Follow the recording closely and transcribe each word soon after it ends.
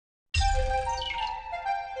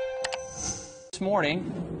this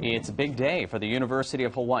morning, it's a big day for the University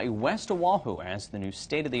of Hawaii West Oahu as the new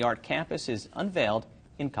state-of-the-art campus is unveiled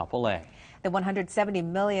in Kapolei. The $170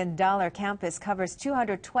 million campus covers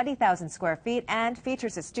 220,000 square feet and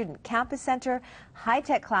features a student campus center,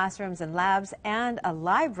 high-tech classrooms and labs, and a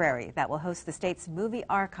library that will host the state's movie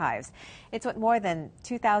archives. It's what more than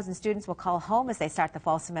 2,000 students will call home as they start the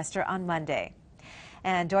fall semester on Monday.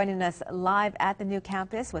 And joining us live at the new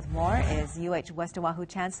campus with more is UH West Oahu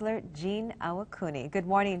Chancellor Gene Awakuni. Good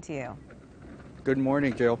morning to you. Good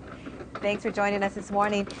morning, Jill. Thanks for joining us this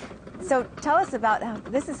morning. So tell us about how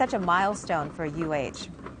this is such a milestone for UH.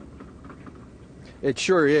 It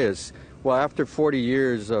sure is. Well, after 40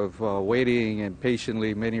 years of waiting and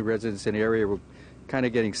patiently, many residents in the area were kind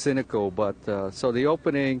of getting cynical. But so the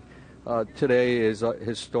opening today is a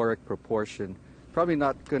historic proportion. Probably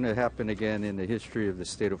not going to happen again in the history of the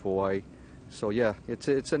state of Hawaii. So yeah,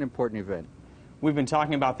 it's an important event. We've been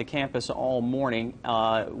talking about the campus all morning.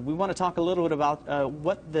 We want to talk a little bit about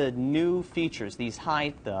what the new features, the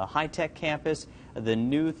high-tech campus, the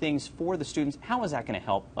new things for the students. How is that going to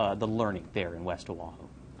help the learning there in West Oahu?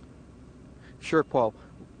 Sure, Paul.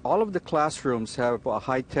 All of the classrooms have a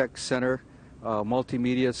high-tech center,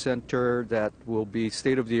 multimedia center that will be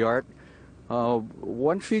state-of-the-art.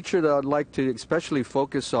 One feature that I'd like to especially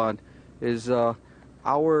focus on is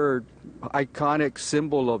our iconic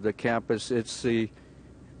symbol of the campus. It's the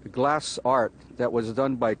glass art that was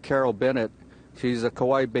done by Carol Bennett. She's a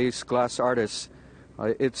Kauai-based glass artist.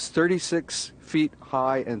 It's 36 feet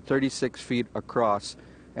high and 36 feet across,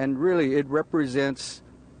 and really it represents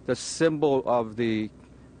the symbol of the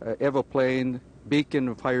Evaplane beacon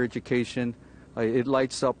of higher education. It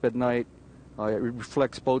lights up at night. It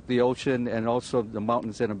reflects both the ocean and also the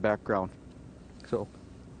mountains in the background. So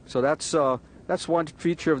that's one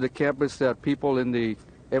feature of the campus that people in the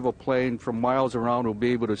Evaplane from miles around will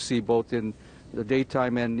be able to see both in the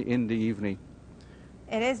daytime and in the evening.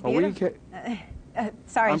 It is beautiful.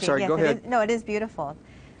 Sorry, I'm sorry, yes, go ahead. No, it is beautiful.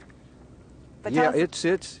 But yeah,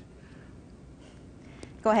 it's.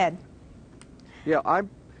 Go ahead. Yeah,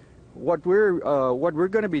 what we're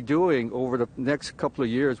going to be doing over the next couple of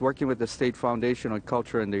years, working with the State Foundation on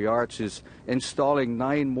Culture and the Arts, is installing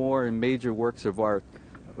 9 more major works of art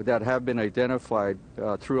that have been identified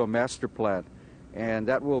through a master plan, and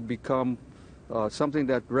that will become something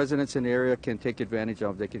that residents in the area can take advantage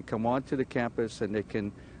of. They can come onto the campus and they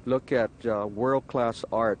can look at world-class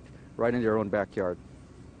art right in their own backyard.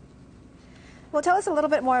 Well, tell us a little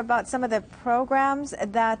bit more about some of the programs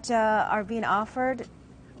that are being offered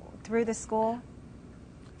through the school.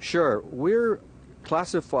 Sure. We're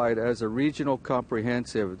classified as a regional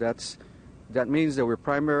comprehensive. That means that we're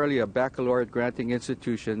primarily a baccalaureate granting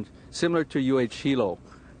institution similar to UH Hilo.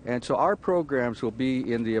 And so our programs will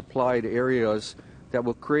be in the applied areas that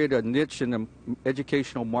will create a niche in the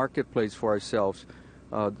educational marketplace for ourselves.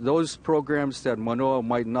 Those programs that Manoa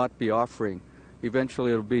might not be offering.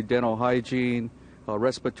 Eventually it'll be dental hygiene,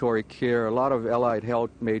 respiratory care, a lot of allied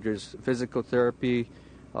health majors, physical therapy.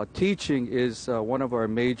 Teaching is one of our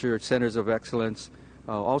major centers of excellence.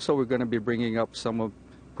 Also, we're going to be bringing up some of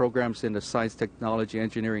programs in the science, technology,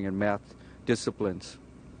 engineering, and math disciplines.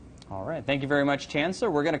 All right. Thank you very much, Chancellor.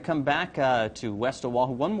 We're going to come back to West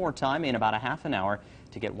Oahu one more time in about a half an hour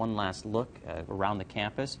to get one last look around the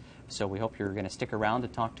campus. So we hope you're going to stick around to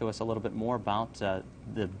talk to us a little bit more about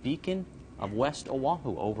the beacon of West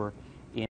Oahu over